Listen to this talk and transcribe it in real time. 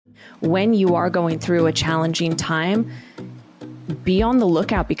when you are going through a challenging time, be on the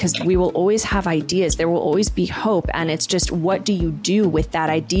lookout, because we will always have ideas. There will always be hope. And it's just, what do you do with that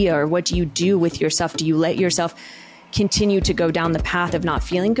idea? Or what do you do with yourself? Do you let yourself continue to go down the path of not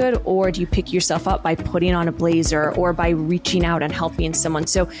feeling good? Or do you pick yourself up by putting on a blazer or by reaching out and helping someone?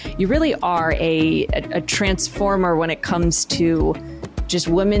 So you really are a transformer when it comes to just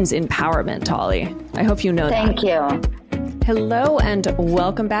women's empowerment, Tali. I hope you know that. Thank you. Hello and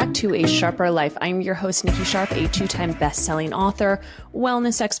welcome back to A Sharper Life. I'm your host, Nikki Sharp, a two-time best-selling author,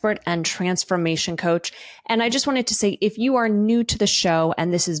 wellness expert, and transformation coach. And I just wanted to say, if you are new to the show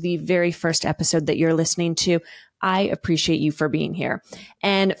and this is the very first episode that you're listening to, I appreciate you for being here.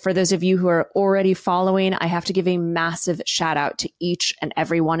 And for those of you who are already following, I have to give a massive shout out to each and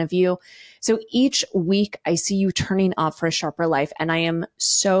every one of you. So each week I see you turning up for A Sharper Life, and I am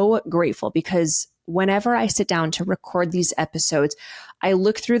so grateful, because whenever I sit down to record these episodes, I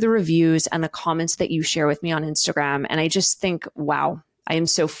look through the reviews and the comments that you share with me on Instagram, and I just think, wow, I am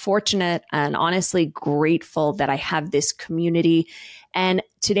so fortunate and honestly grateful that I have this community. And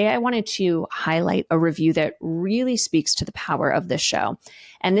today I wanted to highlight a review that really speaks to the power of this show.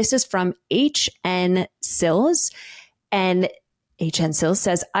 And this is from HN Sills. And HN Sills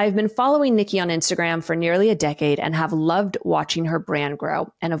says, I've been following Nikki on Instagram for nearly a decade and have loved watching her brand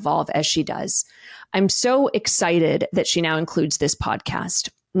grow and evolve as she does. I'm so excited that she now includes this podcast.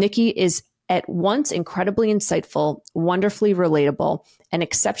 Nikki is at once incredibly insightful, wonderfully relatable, and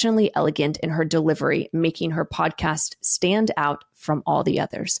exceptionally elegant in her delivery, making her podcast stand out from all the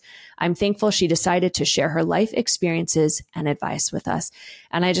others. I'm thankful she decided to share her life experiences and advice with us.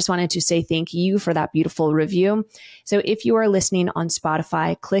 And I just wanted to say thank you for that beautiful review. So if you are listening on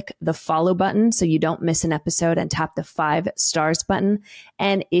Spotify, click the follow button so you don't miss an episode, and tap the 5 stars button.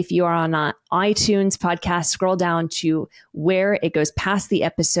 And if you are on iTunes podcast, scroll down to where it goes past the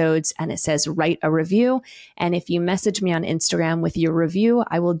episodes and it says write a review. And if you message me on Instagram with your review,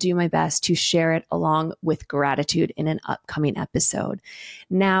 I will do my best to share it along with gratitude in an upcoming episode.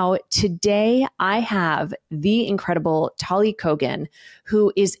 Now, today I have the incredible Tali Kogan,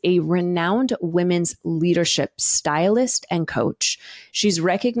 who is a renowned women's leadership stylist and coach. She's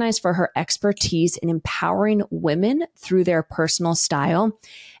recognized for her expertise in empowering women through their personal style,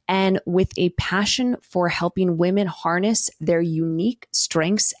 and with a passion for helping women harness their unique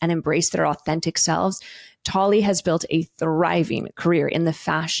strengths and embrace their authentic selves. Tali has built a thriving career in the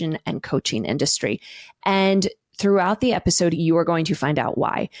fashion and coaching industry. And throughout the episode, you are going to find out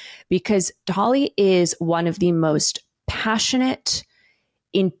why. Because Tali is one of the most passionate,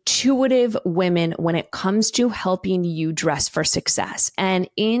 intuitive women when it comes to helping you dress for success. And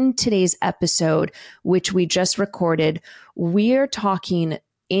in today's episode, which we just recorded, we're talking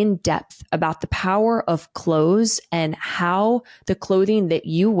in depth about the power of clothes and how the clothing that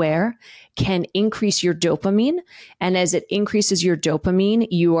you wear can increase your dopamine. And as it increases your dopamine,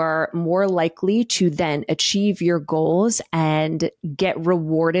 you are more likely to then achieve your goals and get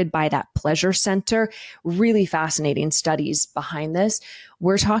rewarded by that pleasure center. Really fascinating studies behind this.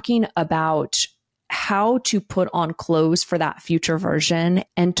 We're talking about how to put on clothes for that future version,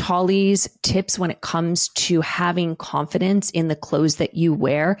 and Tali's tips when it comes to having confidence in the clothes that you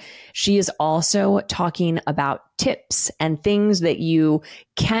wear. She is also talking about tips and things that you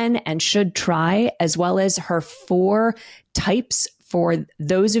can and should try, as well as her 4 types for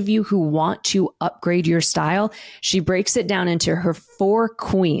those of you who want to upgrade your style. She breaks it down into her 4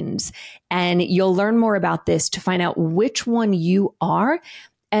 queens, and you'll learn more about this to find out which one you are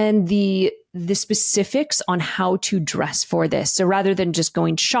and the specifics on how to dress for this. So rather than just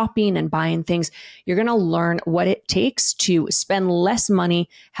going shopping and buying things, you're going to learn what it takes to spend less money,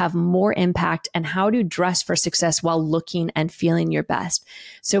 have more impact, and how to dress for success while looking and feeling your best.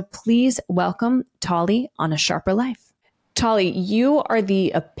 So please welcome Tali on A Sharper Life. Tali, you are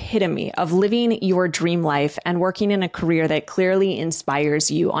the epitome of living your dream life and working in a career that clearly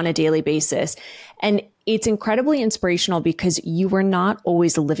inspires you on a daily basis. And it's incredibly inspirational because you were not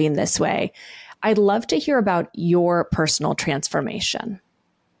always living this way. I'd love to hear about your personal transformation.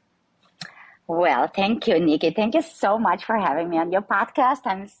 Well, thank you, Nikki. Thank you so much for having me on your podcast.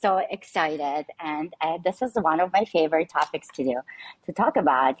 I'm so excited. And this is one of my favorite topics to talk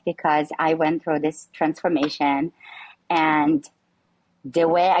about, because I went through this transformation, and the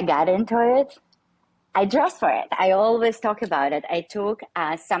way I got into it, I dressed for it. I always talk about it. I took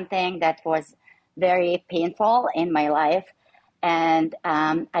something that was very painful in my life, and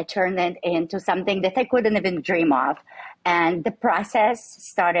I turned it into something that I couldn't even dream of. And the process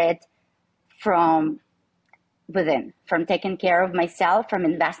started from within, from taking care of myself, from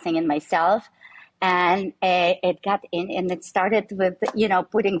investing in myself, And it got in, and it started with,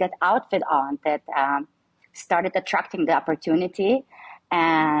 putting that outfit on that started attracting the opportunity,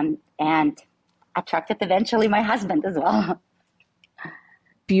 and attracted eventually my husband as well.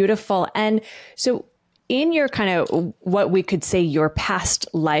 Beautiful. And so in your kind of what we could say your past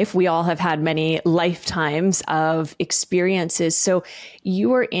life, we all have had many lifetimes of experiences. So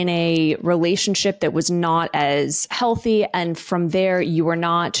you were in a relationship that was not as healthy. And from there, you were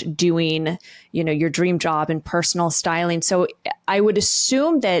not doing, your dream job in personal styling. So I would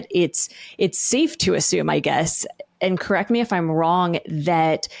assume that it's safe to assume, I guess, and correct me if I'm wrong,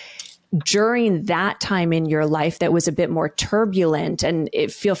 that during that time in your life that was a bit more turbulent, and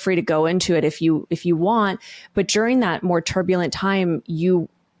feel free to go into it if you want, but during that more turbulent time,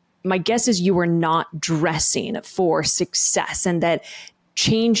 my guess is you were not dressing for success, and that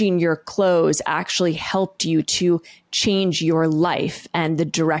changing your clothes actually helped you to change your life and the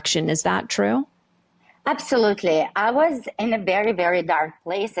direction. Is that true? Absolutely. I was in a very, very dark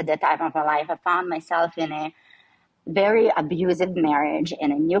place at that time of my life. I found myself in a very abusive marriage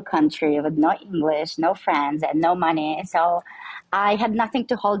in a new country with no English, no friends, and no money. So I had nothing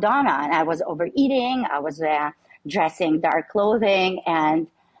to hold on. I was overeating. I was dressing dark clothing, and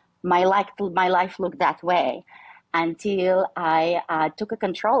my life looked that way until I took a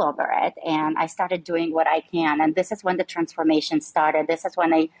control over it, and I started doing what I can. And this is when the transformation started. This is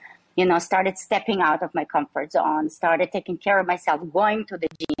when I started stepping out of my comfort zone, started taking care of myself, going to the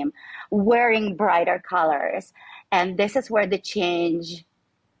gym, wearing brighter colors. And this is where the change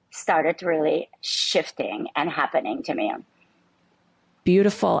started really shifting and happening to me.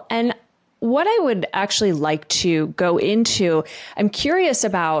 Beautiful. And what I would actually like to go into, I'm curious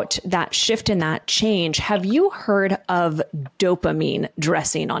about that shift and that change. Have you heard of dopamine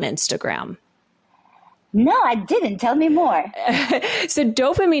dressing on Instagram? No, I didn't. Tell me more. So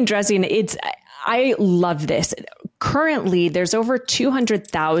dopamine dressing, I love this. Currently, there's over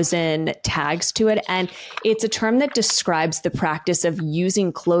 200,000 tags to it, and it's a term that describes the practice of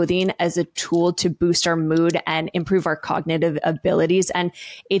using clothing as a tool to boost our mood and improve our cognitive abilities. And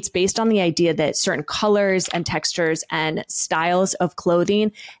it's based on the idea that certain colors and textures and styles of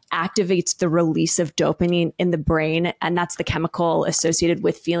clothing activates the release of dopamine in the brain. And that's the chemical associated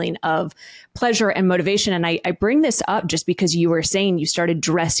with feeling of pleasure and motivation. And I bring this up just because you were saying you started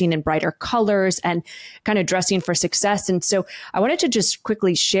dressing in brighter colors and kind of dressing for success. And so I wanted to just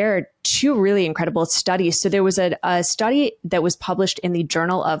quickly share two really incredible studies. So there was a study that was published in the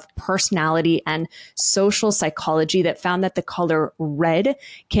Journal of Personality and Social Psychology that found that the color red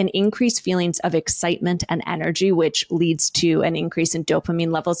can increase feelings of excitement and energy, which leads to an increase in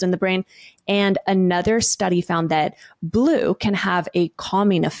dopamine levels in the brain. And another study found that blue can have a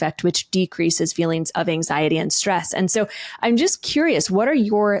calming effect, which decreases feelings of anxiety and stress. And so I'm just curious, what are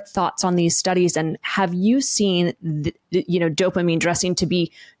your thoughts on these studies? And have you seen, dopamine dressing to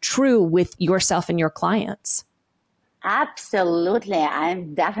be true with yourself and your clients? Absolutely.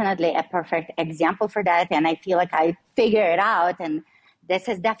 I'm definitely a perfect example for that. And I feel like I figure it out. And this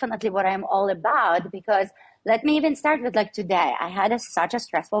is definitely what I'm all about, because let me even start with like today. I had such a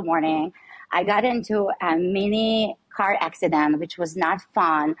stressful morning. I got into a mini car accident, which was not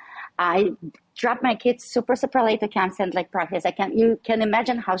fun. I dropped my kids super, super late to camp and like practice. You can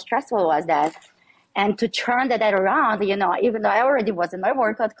imagine how stressful was that. And to turn that around, even though I already was in my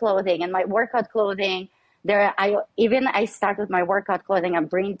workout clothing, and my workout clothing I start with my workout clothing. I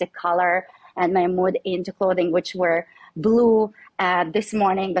bring the color and my mood into clothing, which were blue this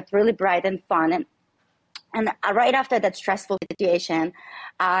morning, but really bright and fun. And right after that stressful situation,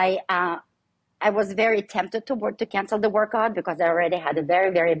 I was very tempted to cancel the workout because I already had a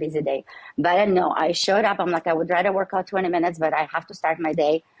very, very busy day. But no, I showed up. I'm like, I would rather work out 20 minutes, but I have to start my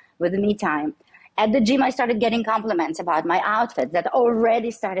day with me time. At the gym, I started getting compliments about my outfits that already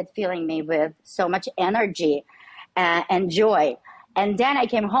started filling me with so much energy and joy. And then I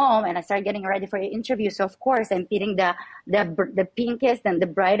came home and I started getting ready for the interview. So of course, I'm putting the pinkest and the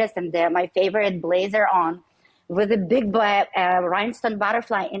brightest and my favorite blazer on with a big rhinestone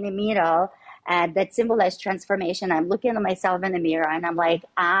butterfly in the middle that symbolized transformation. I'm looking at myself in the mirror and I'm like,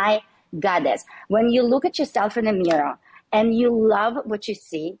 I got this. When you look at yourself in the mirror and you love what you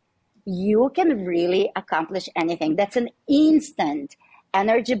see, you can really accomplish anything. That's an instant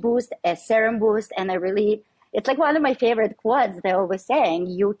energy boost, a serum boost, and it's like one of my favorite quotes they're always saying,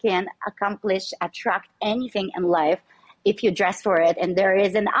 you can attract anything in life if you dress for it. And there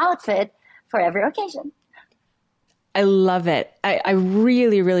is an outfit for every occasion. I love it. I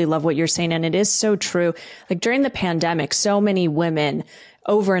really, really love what you're saying. And it is so true. Like during the pandemic, so many women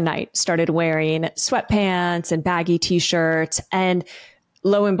overnight started wearing sweatpants and baggy t-shirts, and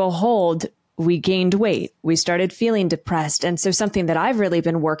lo and behold, we gained weight, we started feeling depressed. And so something that I've really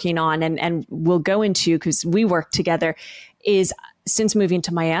been working on and we'll go into because we work together is since moving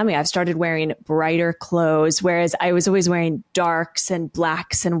to Miami, I've started wearing brighter clothes, whereas I was always wearing darks and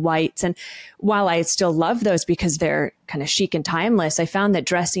blacks and whites. And while I still love those because they're kind of chic and timeless, I found that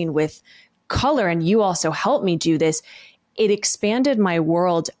dressing with color, and you also helped me do this, it expanded my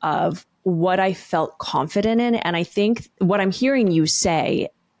world of what I felt confident in. And I think what I'm hearing you say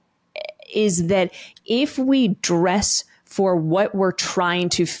is that if we dress for what we're trying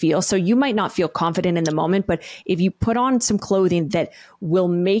to feel. So you might not feel confident in the moment, but if you put on some clothing that will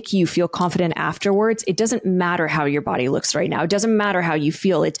make you feel confident afterwards, it doesn't matter how your body looks right now. It doesn't matter how you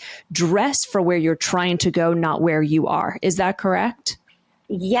feel. It's dress for where you're trying to go, not where you are. Is that correct?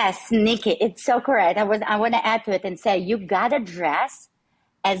 Yes, Nikki, it's so correct. I want to add to it and say you gotta dress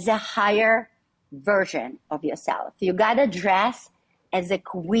as a higher version of yourself. You gotta dress as a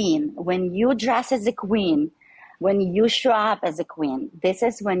queen. When you dress as a queen, when you show up as a queen, this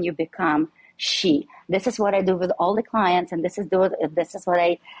is when you become she. This is what I do with all the clients, and this is what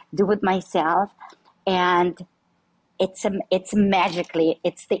I do with myself. And it's a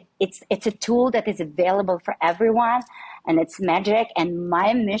tool that is available for everyone, and it's magic. And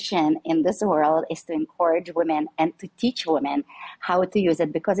my mission in this world is to encourage women and to teach women how to use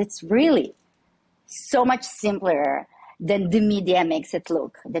it, because it's really so much simpler than the media makes it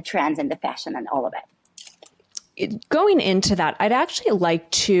look, the trends and the fashion and all of it. Going into that, I'd actually like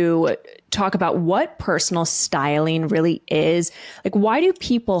to talk about what personal styling really is. Like, why do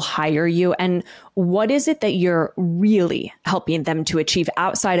people hire you, and what is it that you're really helping them to achieve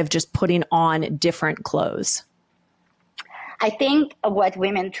outside of just putting on different clothes? I think what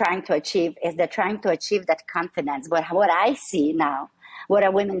women trying to achieve is they're trying to achieve that confidence. But what I see now, what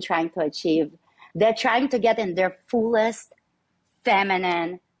are women trying to achieve? They're trying to get in their fullest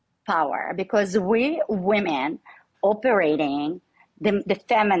feminine power, because we women operating the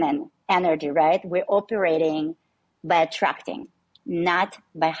feminine energy, right? We're operating by attracting, not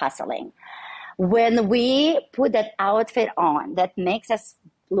by hustling. When we put that outfit on that makes us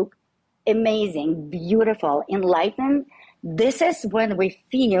look amazing, beautiful, enlightened, this is when we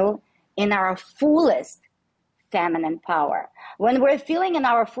feel in our fullest feminine power. When we're feeling in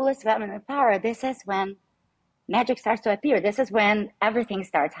our fullest feminine power, this is when magic starts to appear. This is when everything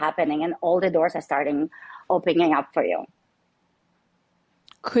starts happening and all the doors are starting opening up for you.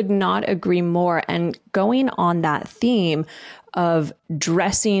 Could not agree more. And going on that theme of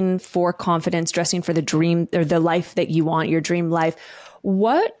dressing for confidence, dressing for the dream or the life that you want, your dream life,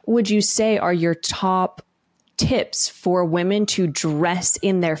 what would you say are your top tips for women to dress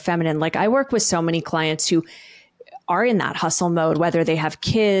in their feminine? Like, I work with so many clients who are in that hustle mode, whether they have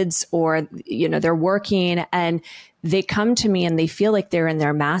kids or, they're working, and they come to me and they feel like they're in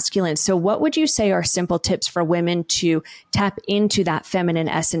their masculine. So what would you say are simple tips for women to tap into that feminine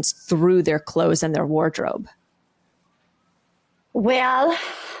essence through their clothes and their wardrobe? Well,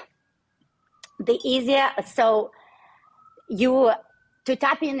 to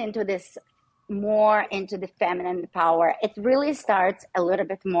tap into this more into the feminine power, it really starts a little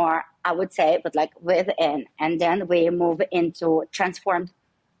bit more, I would say, but like within, and then we move into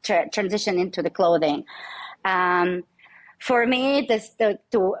transition into the clothing. For me,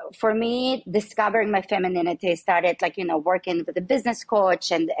 discovering my femininity started working with a business coach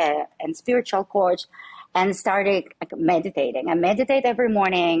and spiritual coach, and started meditating. I meditate every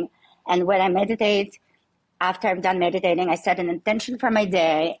morning, and when I meditate, after I'm done meditating, I set an intention for my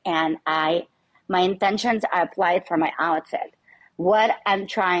day, and my intentions I apply it for my outfit. What I'm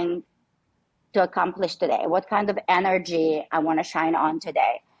trying to accomplish today, what kind of energy I want to shine on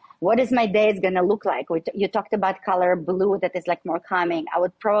today. What is my day is going to look like? You talked about color blue that is more calming. I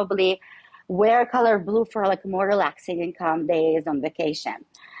would probably wear color blue for more relaxing and calm days on vacation.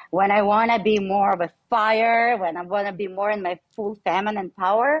 When I want to be more of a fire, when I want to be more in my full feminine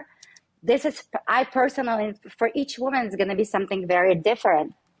power, I personally, for each woman, it's going to be something very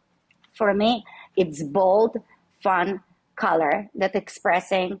different. For me, it's bold, fun color that's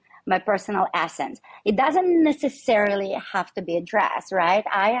expressing my personal essence. It doesn't necessarily have to be a dress, right?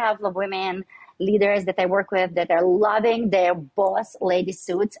 I have women leaders that I work with that are loving their boss lady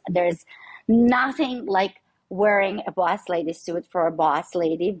suits. There's nothing like wearing a boss lady suit for a boss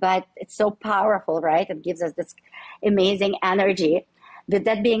lady, but it's so powerful, right? It gives us this amazing energy. With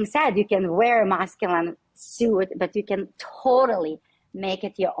that being said, you can wear a masculine suit, but you can totally make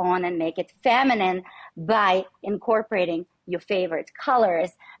it your own and make it feminine by incorporating your favorite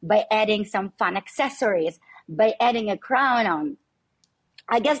colors, by adding some fun accessories, by adding a crown on.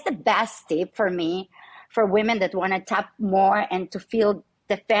 I guess the best tip for me, for women that want to tap more and to feel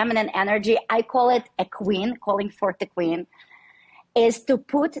the feminine energy, I call it a queen, calling forth the queen, is to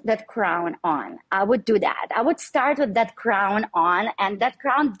put that crown on. I would do that. I would start with that crown on, and that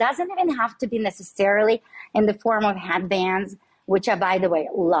crown doesn't even have to be necessarily in the form of headbands, which I, by the way,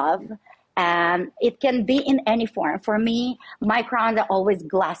 love. It can be in any form. For me, my crowns are always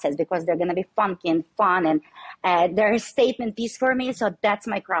glasses because they're going to be funky and fun, and they're a statement piece for me. So that's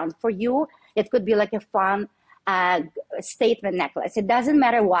my crown. For you, it could be like a fun statement necklace. It doesn't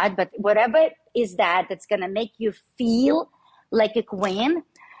matter what, but whatever is that's going to make you feel like a queen.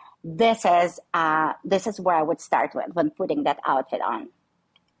 This is where I would start with when putting that outfit on.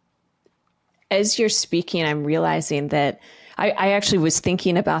 As you're speaking, I'm realizing that I actually was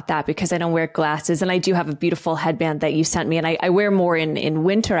thinking about that because I don't wear glasses, and I do have a beautiful headband that you sent me, and I wear more in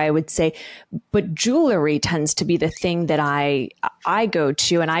winter, I would say, but jewelry tends to be the thing that I go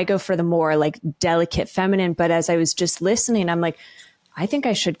to, and I go for the more like delicate feminine. But as I was just listening, I'm like, I think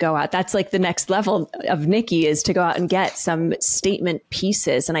I should go out. That's like the next level of Nikki, is to go out and get some statement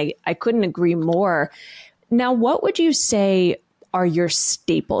pieces. And I couldn't agree more. Now, what would you say are your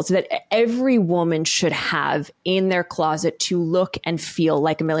staples that every woman should have in their closet to look and feel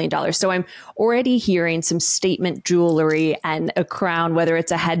like $1 million? So I'm already hearing some statement jewelry and a crown, whether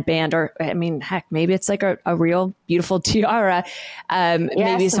it's a headband or, I mean, heck, maybe it's like a real beautiful tiara,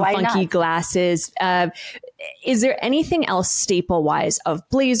 maybe some funky glasses. Is there anything else staple wise of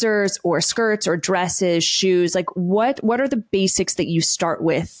blazers or skirts or dresses, shoes? Like what are the basics that you start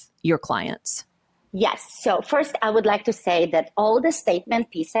with your clients? Yes. So first, I would like to say that all the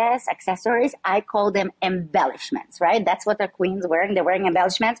statement pieces, accessories, I call them embellishments, right? That's what our queen's wearing. They're wearing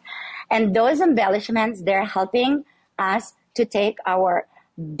embellishments. And those embellishments, they're helping us to take our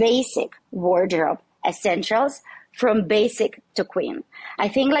basic wardrobe essentials from basic to queen. I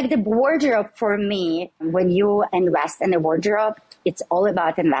think like the wardrobe for me, when you invest in a wardrobe, it's all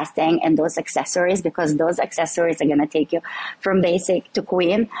about investing in those accessories, because those accessories are going to take you from basic to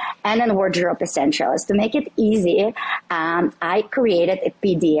queen. And then wardrobe essentials. To make it easy, I created a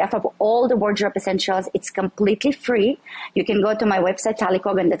PDF of all the wardrobe essentials. It's completely free. You can go to my website,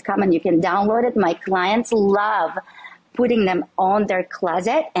 talikogan.com, and you can download it. My clients love putting them on their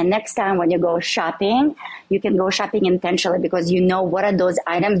closet. And next time when you go shopping, you can go shopping intentionally, because you know what are those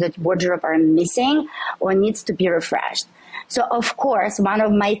items that wardrobe are missing or needs to be refreshed. So of course, one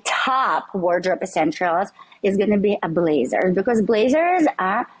of my top wardrobe essentials is going to be a blazer, because blazers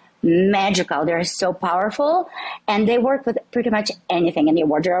are magical. They're so powerful, and they work with pretty much anything in your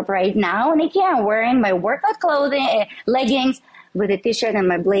wardrobe right now. And again, I'm wearing my workout clothing, leggings, with a t-shirt and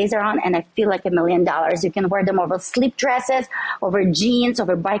my blazer on, and I feel like $1 million. You can wear them over sleep dresses, over jeans,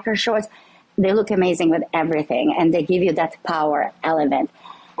 over biker shorts. They look amazing with everything, and they give you that power element.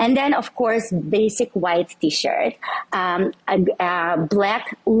 And then, of course, basic white t-shirt,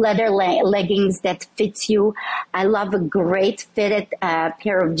 black leather leggings that fits you. I love a great fitted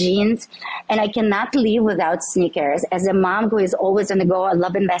pair of jeans, and I cannot live without sneakers. As a mom who is always on the go, I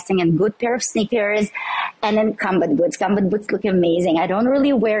love investing in good pair of sneakers, and then combat boots. Combat boots look amazing. I don't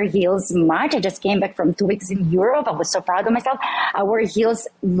really wear heels much. I just came back from 2 weeks in Europe. I was so proud of myself. I wore heels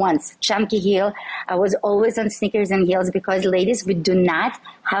once, chunky heel. I was always on sneakers and heels, because ladies, we do not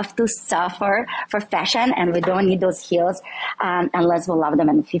have to suffer for fashion, and we don't need those heels unless we love them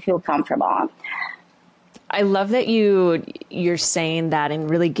and if you feel comfortable. I love that you're saying that and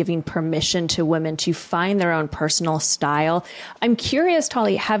really giving permission to women to find their own personal style. I'm curious,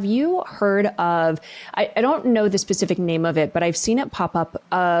 Tali, have you heard of, I don't know the specific name of it, but I've seen it pop up,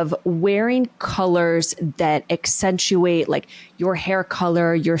 of wearing colors that accentuate like your hair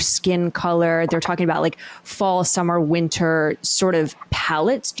color, your skin color. They're talking about like fall, summer, winter sort of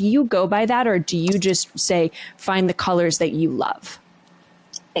palettes. Do you go by that, or do you just say, find the colors that you love?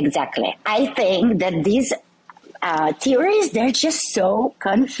 Exactly. I think that these theories, they're just so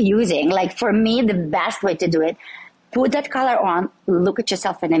confusing. Like for me, the best way to do it, put that color on, look at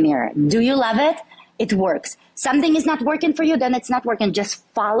yourself in the mirror. Do you love it? It works. Something is not working for you, then it's not working. Just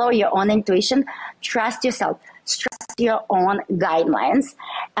follow your own intuition. Trust yourself. Trust your own guidelines.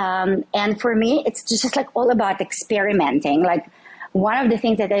 And for me, it's just like all about experimenting. Like, one of the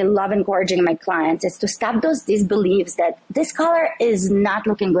things that I love encouraging my clients is to stop these beliefs that this color is not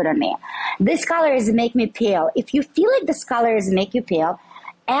looking good on me. This color is make me pale. If you feel like this color is make you pale,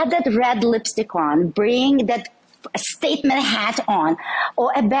 add that red lipstick on, bring that statement hat on,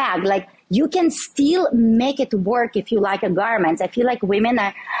 or a bag. Like, you can still make it work if you like a garment. I feel like women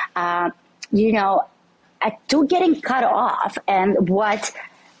are, too getting cut off, and what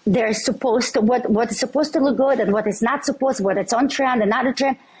they're supposed to, what is supposed to look good and what is not supposed, what it's on trend and not a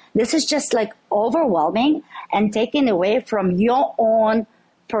trend. This is just like overwhelming and taking away from your own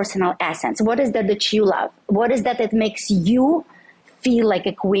personal essence? What is that you love? What is that makes you feel like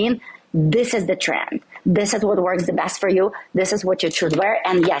a queen? This is the trend. This is what works the best for you. This is what you should wear.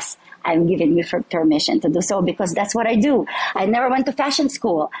 And yes, I'm giving you permission to do so because that's what I do. I never went to fashion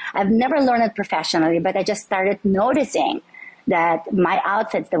school. I've never learned it professionally, but I just started noticing that my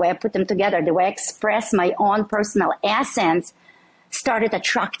outfits, the way I put them together, the way I express my own personal essence started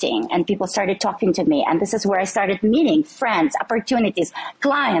attracting and people started talking to me. And this is where I started meeting friends, opportunities,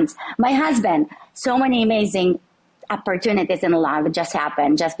 clients, my husband. So many amazing opportunities in love just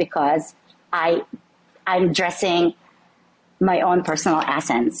happened just because I'm dressing my own personal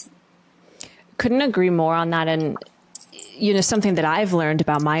essence. Couldn't agree more on that. And, something that I've learned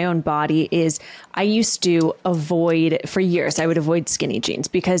about my own body is I used to for years, I would avoid skinny jeans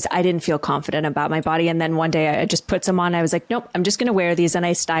because I didn't feel confident about my body. And then one day I just put some on. I was like, nope, I'm just going to wear these. And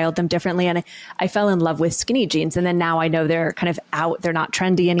I styled them differently. And I fell in love with skinny jeans. And then now I know they're kind of out. They're not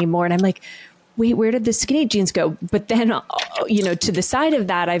trendy anymore. And I'm like, wait, where did the skinny jeans go? But then, to the side of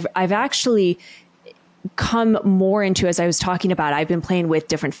that, I've actually come more into, as I was talking about, I've been playing with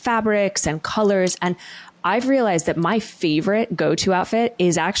different fabrics and colors, and I've realized that my favorite go-to outfit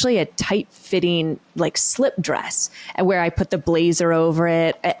is actually a tight fitting like slip dress and where I put the blazer over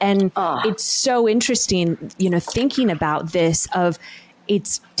it. And It's so interesting, thinking about this of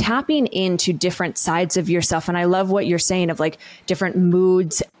it's tapping into different sides of yourself. And I love what you're saying of like different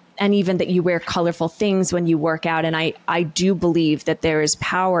moods and even that you wear colorful things when you work out. And I do believe that there is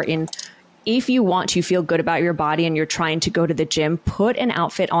power in, if you want to feel good about your body and you're trying to go to the gym, put an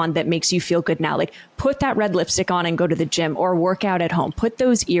outfit on that makes you feel good now. Like put that red lipstick on and go to the gym or work out at home. Put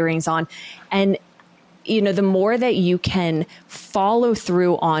those earrings on. And, the more that you can follow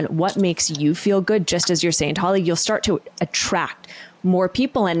through on what makes you feel good, just as you're saying, Tali, you'll start to attract more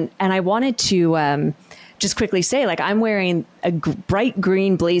people. And I wanted to just quickly say, like, I'm wearing a bright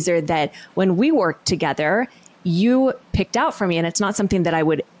green blazer that when we worked together, you picked out for me. And it's not something that I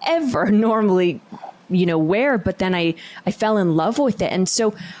would ever normally, wear, but then I fell in love with it. And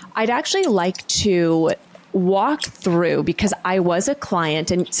so I'd actually like to walk through, because I was a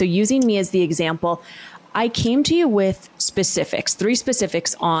client. And so using me as the example, I came to you with specifics, 3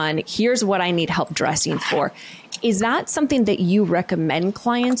 specifics on here's what I need help dressing for. Is that something that you recommend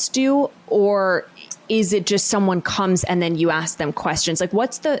clients do? Or is it just someone comes and then you ask them questions? Like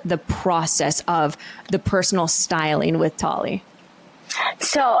what's the process of the personal styling with Tali?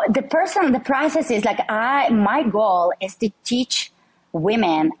 So the process is like my goal is to teach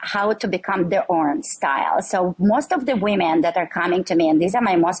women how to become their own style. So most of the women that are coming to me, and these are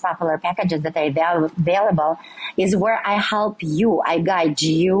my most popular packages that are available, is where I help you. I guide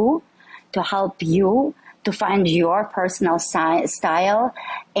you to help you to find your personal style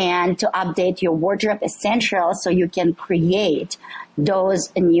and to update your wardrobe essentials so you can create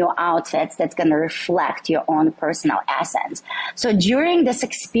those new outfits that's going to reflect your own personal essence. So during this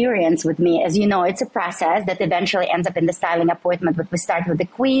experience with me, as you know, it's a process that eventually ends up in the styling appointment, but we start with the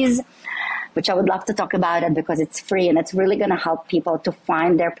quiz, which I would love to talk about it because it's free and it's really going to help people to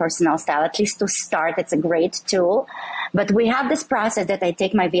find their personal style, at least to start. It's a great tool. But we have this process that I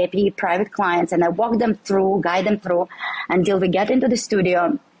take my VIP private clients and I walk them through, guide them through until we get into the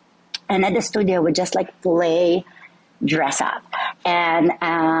studio. And at the studio, we just like play dress up. And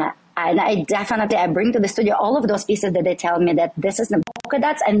I bring to the studio all of those pieces that they tell me that this is the polka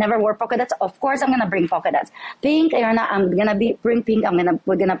dots. I never wore polka dots. Of course, I'm going to bring polka dots. Pink, I'm going to bring pink.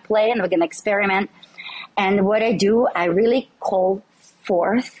 We're going to play and we're going to experiment. And what I do, I really call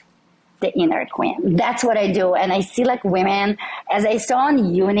forth the inner queen. That's what I do. And I see like women, as I saw on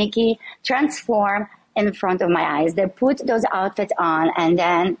Uniki, transform in front of my eyes. They put those outfits on, and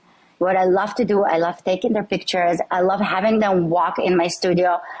then what I love to do, I love taking their pictures. I love having them walk in my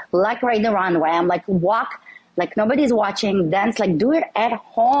studio, like right the runway. I'm like, walk like nobody's watching, dance, like do it at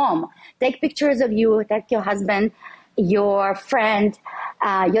home. Take pictures of you, take your husband, your friend,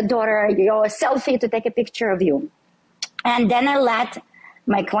 your daughter, your selfie to take a picture of you. And then I let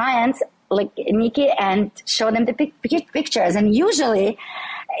my clients, like Nikki, and show them the pictures. And usually,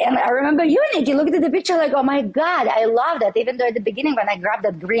 and I remember you, Nikki, looked at the picture like, oh my God, I love that. Even though at the beginning when I grabbed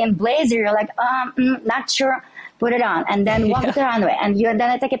that green blazer, you're like, not sure, put it on. And then walk the runway. And then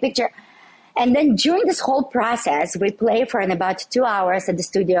I take a picture. And then during this whole process, we play for about 2 hours at the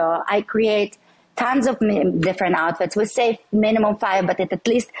studio. I create tons of different outfits. We say minimum 5, but at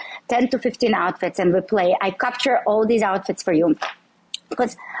least 10 to 15 outfits. And we play. I capture all these outfits for you.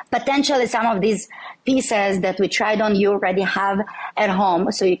 Because potentially some of these pieces that we tried on you already have at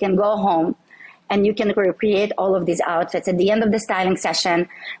home, so you can go home and you can create all of these outfits. At the end of the styling session,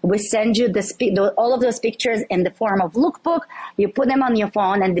 we send you all of those pictures in the form of lookbook. You put them on your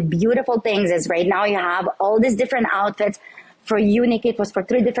phone, and the beautiful things is right now you have all these different outfits. For you, Nikki, it was for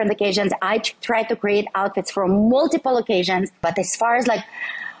 3 different occasions. I try to create outfits for multiple occasions, but as far as like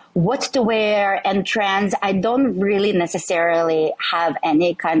what to wear and trends, I don't really necessarily have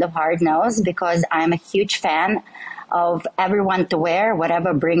any kind of hard nose, because I'm a huge fan of everyone to wear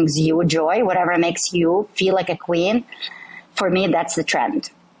whatever brings you joy, whatever makes you feel like a queen. For me, that's the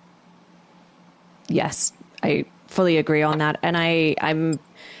trend. Yes, I fully agree on that. And I'm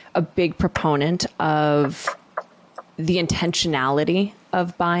a big proponent of the intentionality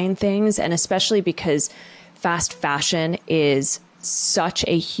of buying things, and especially because fast fashion is such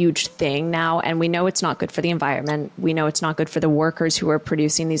a huge thing now. And we know it's not good for the environment. We know it's not good for the workers who are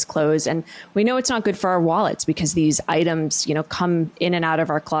producing these clothes. And we know it's not good for our wallets, because these items, come in and out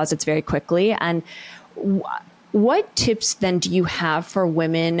of our closets very quickly. And what tips then do you have for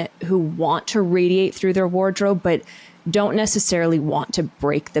women who want to radiate through their wardrobe, but don't necessarily want to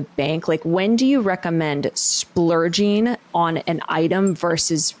break the bank? Like, when do you recommend splurging on an item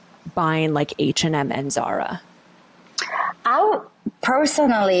versus buying like H&M and Zara? I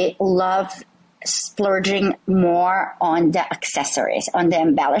personally love splurging more on the accessories, on the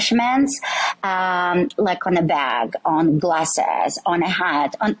embellishments, like on a bag, on glasses, on a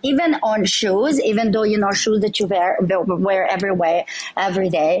hat, even on shoes. Even though shoes that you wear every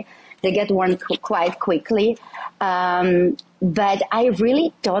day, they get worn quite quickly. But I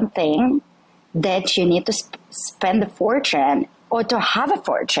really don't think that you need to spend a fortune or to have a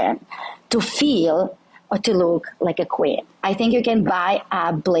fortune to feel or to look like a queen. I think you can buy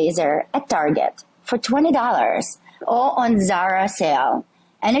a blazer at Target for $20 or on Zara sale,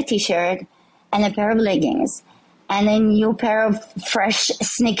 and a t-shirt and a pair of leggings and a new pair of fresh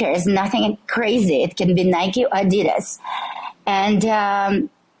sneakers, nothing crazy. It can be Nike or Adidas, and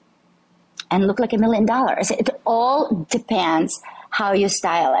look like $1 million. It all depends how you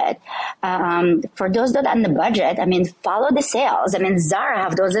style it. For those that are on the budget, follow the sales. Zara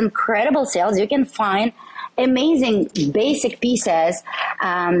have those incredible sales. You can find amazing basic pieces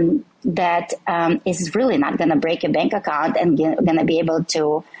that is really not going to break your bank account and going to be able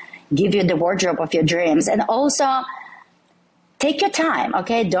to give you the wardrobe of your dreams. And also, take your time,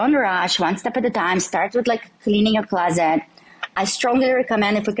 okay? Don't rush, one step at a time. Start with cleaning your closet. I strongly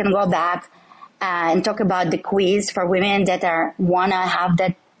recommend, if we can go back and talk about the quiz for women that want to have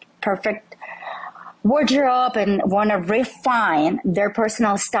that perfect wardrobe and want to refine their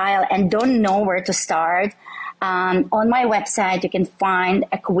personal style and don't know where to start. On my website, you can find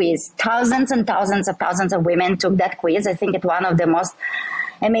a quiz. Thousands and thousands of women took that quiz. I think it's one of the most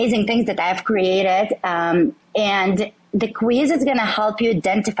amazing things that I've created. And the quiz is going to help you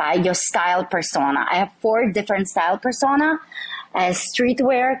identify your style persona. I have 4 different style persona: a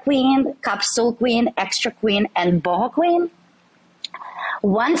streetwear queen, capsule queen, extra queen, and boho queen.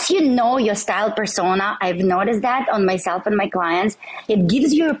 Once you know your style persona, I've noticed that on myself and my clients, it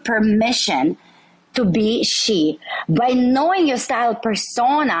gives you permission to be she. By knowing your style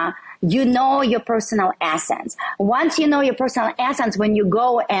persona, you know your personal essence. Once you know your personal essence, when you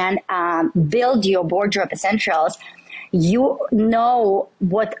go and build your wardrobe essentials, you know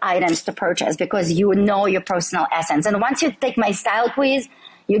what items to purchase because you know your personal essence. And once you take my style quiz,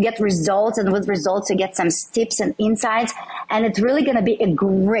 you get results, and with results, you get some tips and insights. And it's really going to be a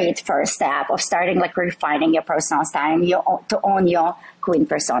great first step of starting refining your personal style and to own your queen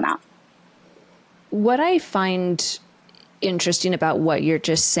persona. What I find interesting about what you're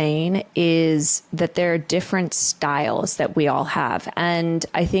just saying is that there are different styles that we all have. And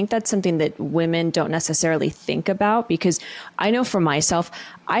I think that's something that women don't necessarily think about, because I know for myself,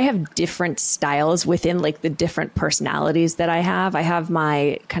 I have different styles within the different personalities that I have. I have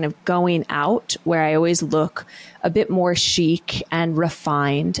my kind of going out where I always look a bit more chic and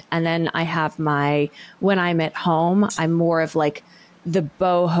refined. And then I have my, when I'm at home, I'm more of the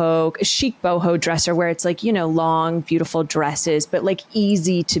chic boho dresser where it's long, beautiful dresses, but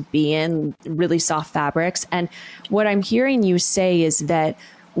easy to be in, really soft fabrics. And what I'm hearing you say is that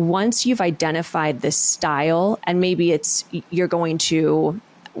once you've identified this style, and maybe you're going to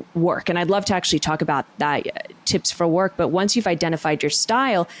work, and I'd love to actually talk about that, tips for work, but once you've identified your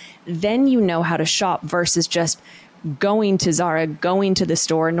style, then you know how to shop versus just going to Zara, going to the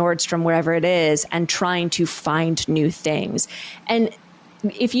store, Nordstrom, wherever it is, and trying to find new things. And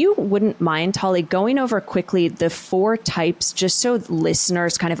if you wouldn't mind, Tali, going over quickly the 4 types, just so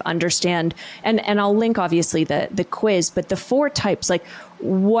listeners kind of understand, and I'll link obviously the quiz, but the 4 types,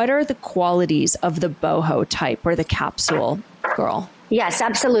 what are the qualities of the boho type or the capsule girl? Yes,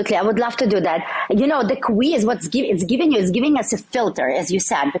 absolutely. I would love to do that. You know, the quiz, it's giving us a filter, as you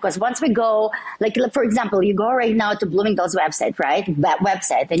said, because once we go, like, for example, you go right now to Bloomingdale's website, right? That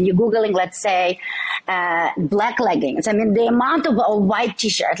website, and you're Googling, let's say, black leggings. I mean, the amount of a white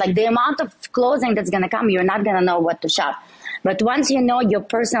t-shirt, like the amount of clothing that's going to come, you're not going to know what to shop. But once you know your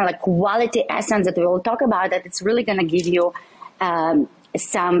personal like, quality essence that we will talk about, that it's really going to give you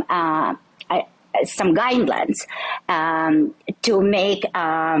some guidelines to make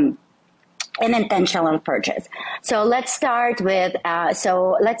an intentional purchase. So let's start with our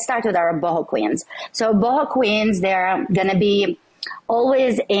boho queens. So boho queens, they're gonna be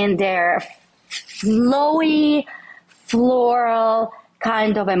always in their flowy, floral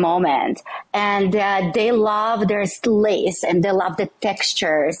kind of a moment, and they love their lace and they love the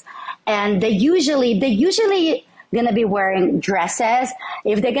textures, and they usually gonna be wearing dresses.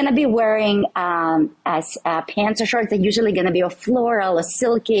 If they're gonna be wearing pants or shorts, they're usually gonna be a floral, a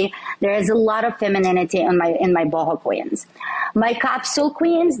silky. There is a lot of femininity in my boho queens. My capsule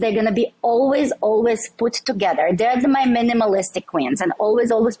queens, they're gonna be always put together. They're my minimalistic queens, and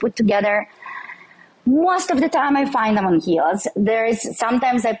always put together. Most of the time I find them on heels.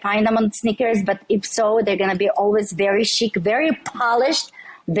 Sometimes I find them on sneakers, but if so, they're gonna be always very chic, very polished,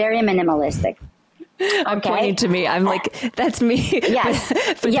 very minimalistic. I'm pointing to me. I'm like, that's me. Yes.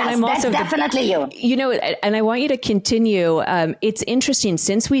 but yes, I'm also that's definitely you. You know, and I want you to continue. It's interesting,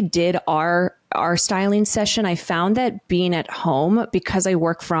 since we did our styling session, I found that being at home, because I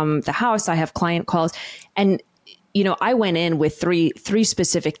work from the house, I have client calls, and, you know, I went in with three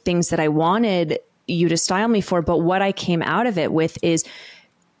specific things that I wanted you to style me for. But what I came out of it with is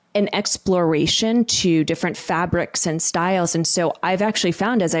an exploration to different fabrics and styles. And so I've actually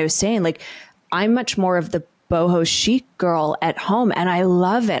found, as I was saying, like, I'm much more of the boho chic girl at home, and I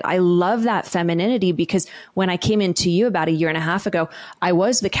love it. I love that femininity, because when I came into you about a year and a half ago, I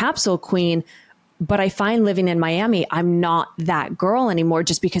was the capsule queen, but I find living in Miami, I'm not that girl anymore,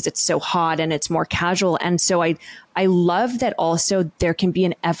 just because it's so hot and it's more casual. And so I love that also there can be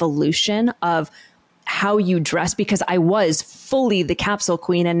an evolution of how you dress, because I was fully the capsule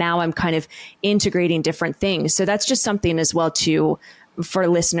queen, and now I'm kind of integrating different things. So that's just something as well for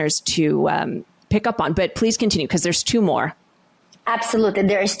listeners to pick up on. But please continue, because there's two more. Absolutely.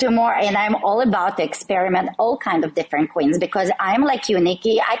 There's two more, and I'm all about to experiment all kind of different queens, because I'm like you,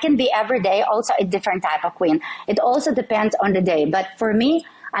 Nikki. I can be every day also a different type of queen. It also depends on the day. But for me,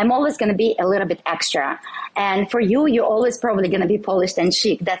 I'm always going to be a little bit extra. And for you, you're always probably going to be polished and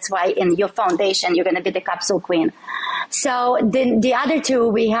chic. That's why in your foundation, you're going to be the capsule queen. So the other two,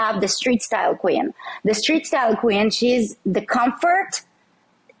 we have the street style queen. The street style queen, she's the comfort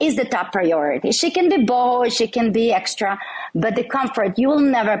is the top priority. She can be boho, she can be extra, but the comfort, you will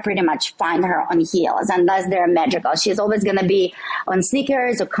never pretty much find her on heels unless they're magical. She's always going to be on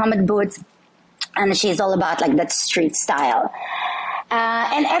sneakers or comet boots, and she's all about like that street style.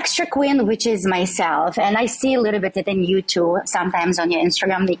 An extra queen, which is myself, and I see a little bit it in you too, sometimes on your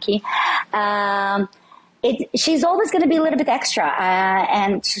Instagram, Nikki. She's always going to be a little bit extra,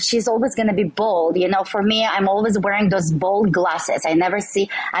 and she's always going to be bold. You know, for me, I'm always wearing those bold glasses. I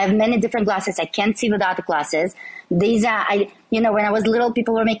have many different glasses. I can't see without the glasses. These are, when I was little,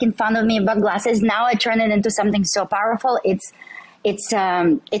 people were making fun of me about glasses. Now I turn it into something so powerful. It's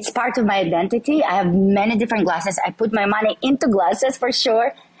part of my identity. I have many different glasses. I put my money into glasses for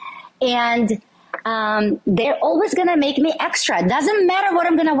sure. And they're always going to make me extra. It doesn't matter what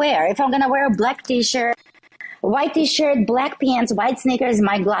I'm going to wear. If I'm going to wear a black t-shirt, white t-shirt, black pants, white sneakers,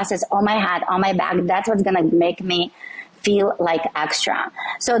 my glasses, on my hat, on my bag, that's what's going to make me feel like extra.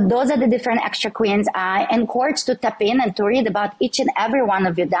 So those are the different extra queens. I encourage to tap in and to read about each and every one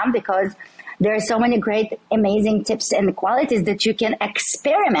of them, because there are so many great, amazing tips and qualities that you can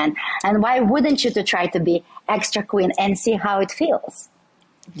experiment. And why wouldn't you to try to be extra queen and see how it feels?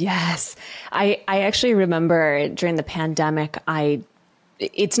 Yes. I actually remember during the pandemic,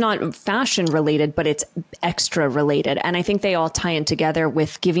 it's not fashion related, but it's extra related. And I think they all tie in together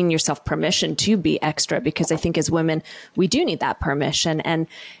with giving yourself permission to be extra, because I think as women, we do need that permission. And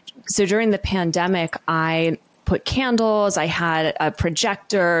so during the pandemic, I put candles, I had a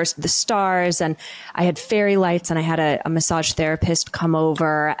projector, the stars, and I had fairy lights, and I had a massage therapist come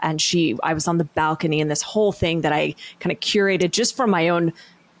over, and I was on the balcony, and this whole thing that I kind of curated just for my own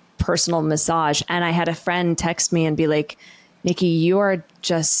personal massage. And I had a friend text me and be like, Nikki, you are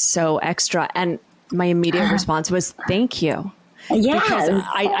just so extra. And my immediate response was, thank you. Yes. Because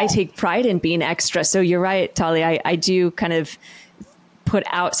I take pride in being extra. So you're right, Tali. I do kind of put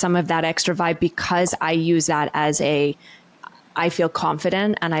out some of that extra vibe, because I use that as I feel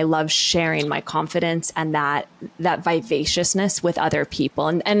confident, and I love sharing my confidence and that vivaciousness with other people.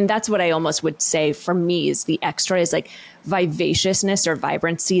 And that's what I almost would say for me is the extra is like vivaciousness or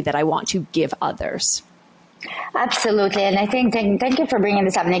vibrancy that I want to give others. Absolutely. And I think, thank you for bringing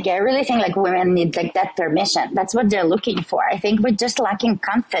this up, Nikki. I really think like women need like that permission. That's what they're looking for. I think we're just lacking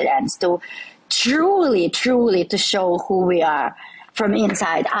confidence to truly to show who we are from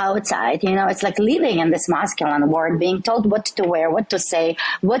inside, outside. You know, it's like living in this masculine world, being told what to wear, what to say,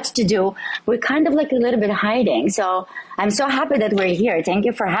 what to do. We're kind of like a little bit hiding. So I'm so happy that we're here. Thank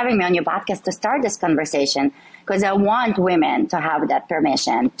you for having me on your podcast to start this conversation, because I want women to have that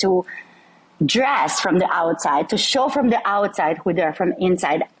permission to dress from the outside, to show from the outside who they're from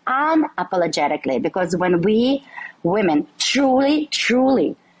inside unapologetically. Because when we women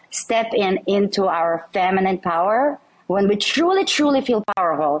truly step into our feminine power, when we truly feel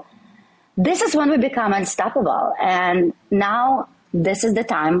powerful, this is when we become unstoppable. And now this is the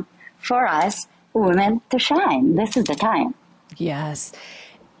time for us women to shine. This is the time. Yes.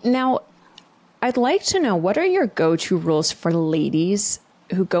 Now, I'd like to know, what are your go-to rules for ladies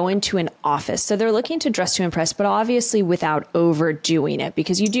who go into an office? So they're looking to dress to impress, but obviously without overdoing it,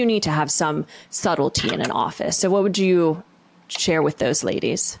 because you do need to have some subtlety in an office. So what would you share with those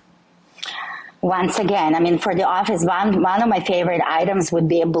ladies? Once again, I mean, for the office, one of my favorite items would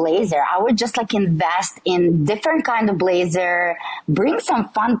be a blazer. I would just like invest in different kind of blazer, bring some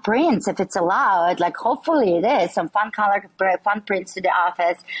fun prints if it's allowed, like hopefully it is, some fun color, fun prints to the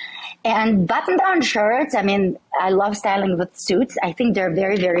office. And button-down shirts, I mean, I love styling with suits. I think they're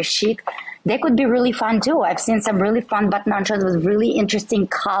very, very chic. They could be really fun too. I've seen some really fun button-down shirts with really interesting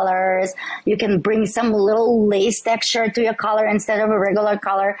colors. You can bring some little lace texture to your collar instead of a regular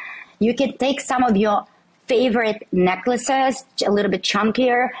color. You can take some of your favorite necklaces, a little bit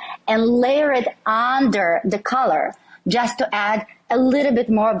chunkier, and layer it under the color just to add a little bit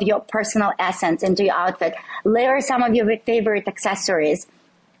more of your personal essence into your outfit. Layer some of your favorite accessories.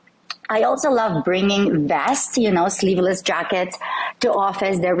 I also love bringing vests, you know, sleeveless jackets to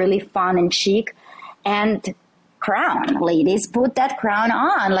office. They're really fun and chic. And crown, ladies, put that crown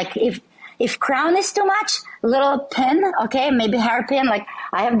on. Like if crown is too much, little pin, okay, maybe hairpin. Like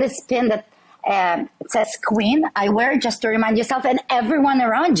I have this pin that it says Queen. I wear it just to remind yourself and everyone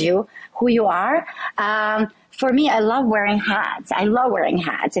around you who you are. For me, I love wearing hats. I love wearing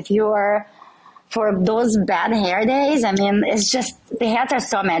hats. If you're for those bad hair days, I mean, it's just, the hats are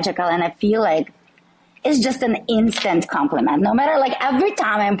so magical, and I feel like it's just an instant compliment. No matter, like, every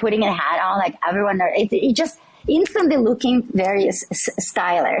time I'm putting a hat on, like, everyone, it just instantly looking very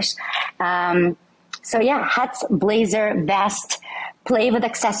stylish. So yeah, hats, blazer, vest, play with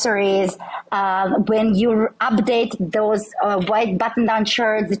accessories. When you update those white button-down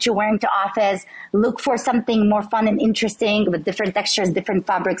shirts that you're wearing to office, look for something more fun and interesting with different textures, different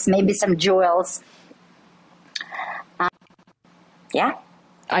fabrics, maybe some jewels. Yeah.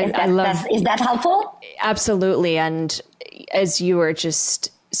 I love. Is that helpful? Absolutely. And as you were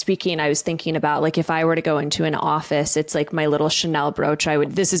just speaking, I was thinking about, like, if I were to go into an office, it's like my little Chanel brooch.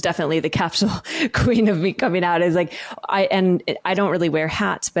 This is definitely the capsule queen of me coming out, is like, I don't really wear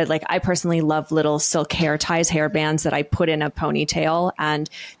hats, but like, I personally love little silk hair ties, hair bands that I put in a ponytail. And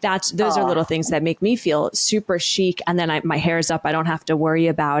those are little things that make me feel super chic. And then my hair's up. I don't have to worry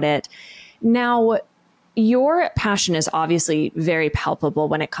about it. Now, your passion is obviously very palpable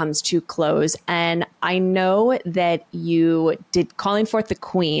when it comes to clothes. And I know that you did Calling Forth the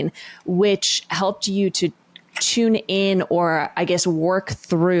Queen, which helped you to tune in, or I guess work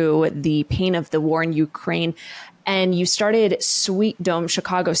through the pain of the war in Ukraine. And you started Sweet Dome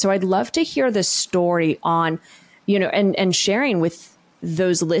Chicago. So I'd love to hear the story on, and sharing with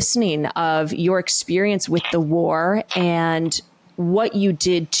those listening of your experience with the war and what you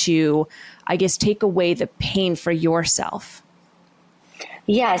did to, I guess, take away the pain for yourself.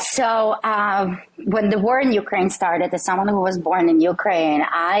 Yeah. So when the war in Ukraine started, as someone who was born in Ukraine,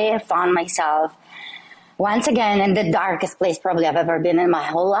 I found myself once again in the darkest place probably I've ever been in my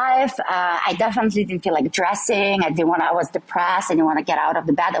whole life. I definitely didn't feel like dressing. I was depressed. I didn't want to get out of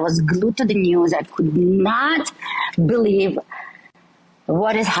the bed. I was glued to the news. I could not believe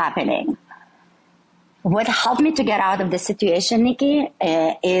what is happening. What helped me to get out of the situation, Nikki,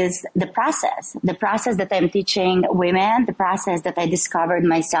 is the process that I'm teaching women, the process that I discovered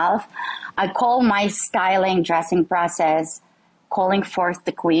myself. I call my styling, dressing process Calling Forth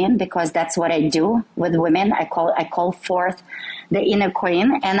the Queen, because that's what I do with women. I call forth the inner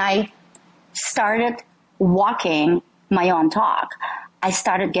queen, and I started walking my own talk. I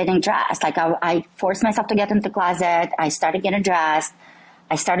started getting dressed. Like I forced myself to get into the closet. I started getting dressed.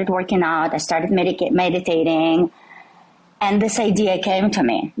 I started working out. I started meditating. And this idea came to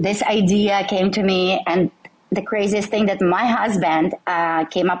me. And the craziest thing that my husband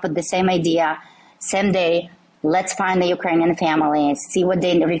came up with the same idea, same day. Let's find the Ukrainian family, see what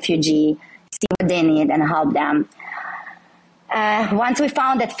they refugee, see what they need, and help them. Once we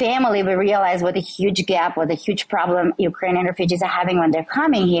found that family, we realized what a huge gap, what a huge problem Ukrainian refugees are having when they're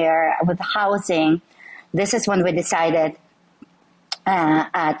coming here with housing. This is when we decided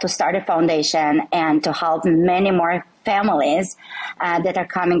to start a foundation and to help many more families that are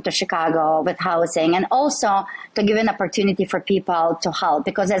coming to Chicago with housing, and also to give an opportunity for people to help.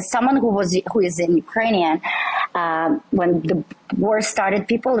 Because as someone who is in Ukrainian, when the war started,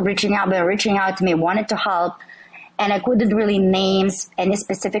 people were reaching out to me, wanted to help. And I couldn't really name any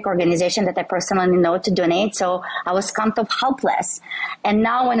specific organization that I personally know to donate. So I was kind of helpless. And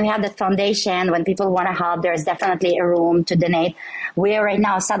now when we have the foundation, when people want to help, there's definitely a room to donate. We are right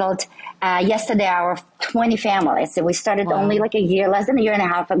now settled yesterday, our 20 families. So we started only like less than a year and a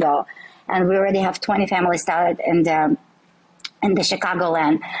half ago. And we already have 20 families started in the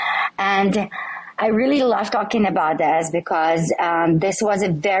Chicagoland. And I really love talking about this because this was a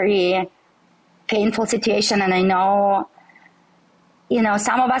very painful situation. And I know,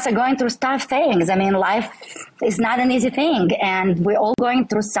 some of us are going through tough things. I mean, life is not an easy thing and we're all going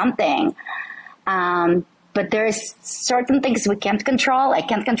through something. But there's certain things we can't control. I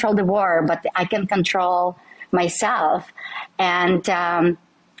can't control the war, but I can control myself. And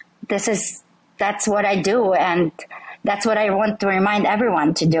that's what I do. And that's what I want to remind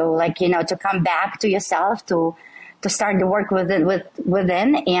everyone to do. Like, to come back to yourself, to start the work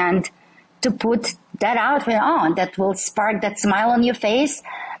within and to put that outfit on that will spark that smile on your face,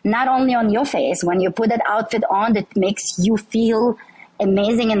 not only on your face. When you put that outfit on that makes you feel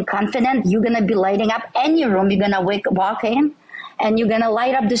amazing and confident, you're going to be lighting up any room you're going to walk in, and you're going to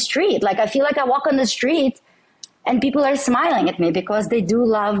light up the street. Like, I feel like I walk on the street and people are smiling at me because they do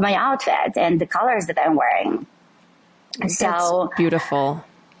love my outfit and the colors that I'm wearing. That's beautiful.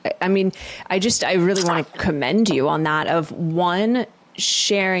 I mean, I really want to commend you on that, of one,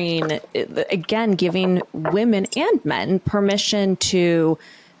 sharing, again, giving women and men permission to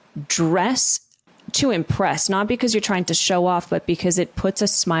dress to impress, not because you're trying to show off, but because it puts a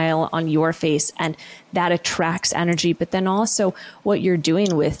smile on your face and that attracts energy. But then also what you're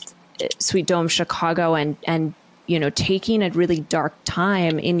doing with Sweet Dome Chicago and taking a really dark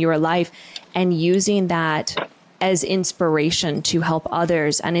time in your life and using that as inspiration to help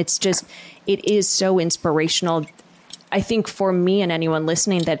others. And it is so inspirational. I think for me and anyone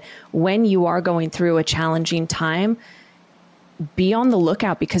listening, that when you are going through a challenging time, be on the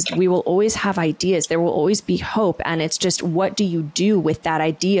lookout, because we will always have ideas. There will always be hope. And it's just, what do you do with that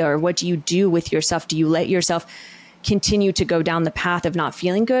idea? Or what do you do with yourself? Do you let yourself continue to go down the path of not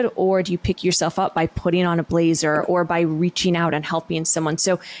feeling good? Or do you pick yourself up by putting on a blazer or by reaching out and helping someone?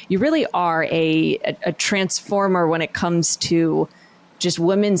 So you really are a transformer when it comes to just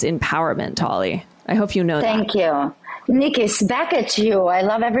women's empowerment, Tali. I hope you know that. Thank you. Nikki, it's back at you. I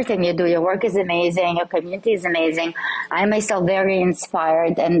love everything you do. Your work is amazing. Your community is amazing. I myself very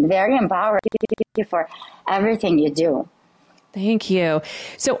inspired and very empowered. Thank you for everything you do. Thank you.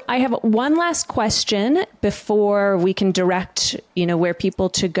 So I have one last question before we can direct, where people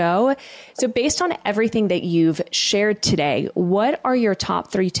to go. So based on everything that you've shared today, what are your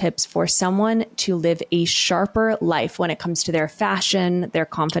top 3 tips for someone to live a sharper life when it comes to their fashion, their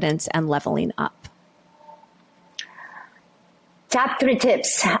confidence, and leveling up? Top 3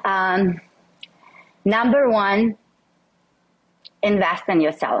 tips. Number 1, invest in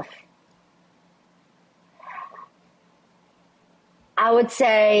yourself. I would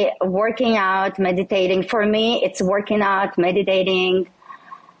say working out, meditating. For me, it's working out, meditating,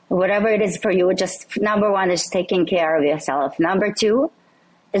 whatever it is for you. Just number 1 is taking care of yourself. Number 2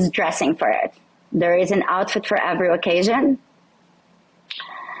 is dressing for it. There is an outfit for every occasion.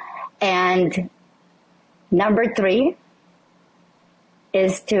 And number 3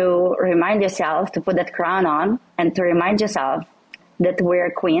 is to remind yourself to put that crown on and to remind yourself that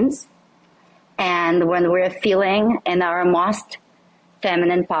we're queens. And when we're feeling in our most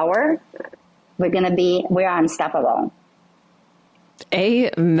feminine power, we're unstoppable.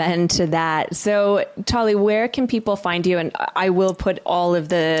 Amen to that. So Tali, where can people find you? And I will put all of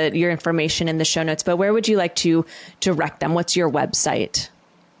your information in the show notes, but where would you like to direct them? What's your website?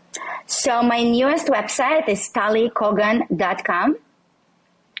 So my newest website is talikogan.com.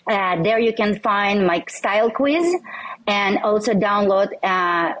 There you can find my style quiz and also download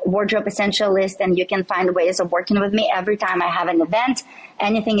Wardrobe Essential List, and you can find ways of working with me. Every time I have an event,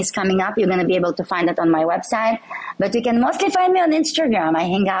 anything is coming up, you're going to be able to find it on my website. But you can mostly find me on Instagram. I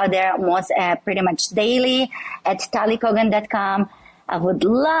hang out there pretty much daily at talikogan.com. I would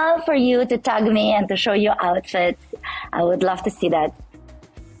love for you to tag me and to show your outfits. I would love to see that.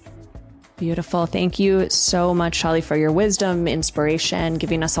 Beautiful. Thank you so much, Tali, for your wisdom, inspiration,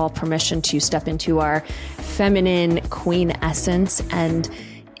 giving us all permission to step into our feminine queen essence. And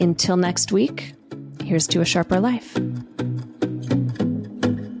until next week, here's to a sharper life.